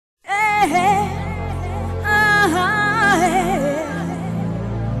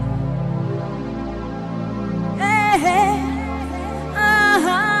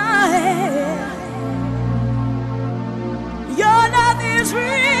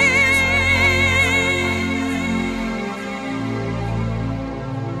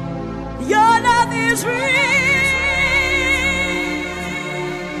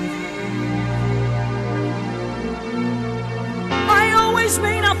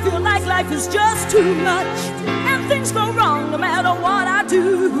life is just too much, and things go wrong no matter what I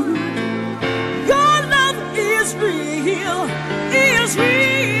do. Your love is real, is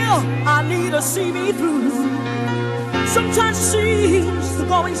real. I need to see me through. Sometimes it seems the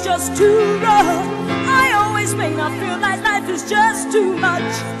going's just too rough. I always make me feel like life is just too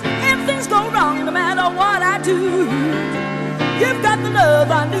much, and things go wrong no matter what I do. You've got the love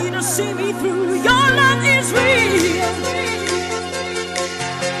I need to see me through. Your love is real.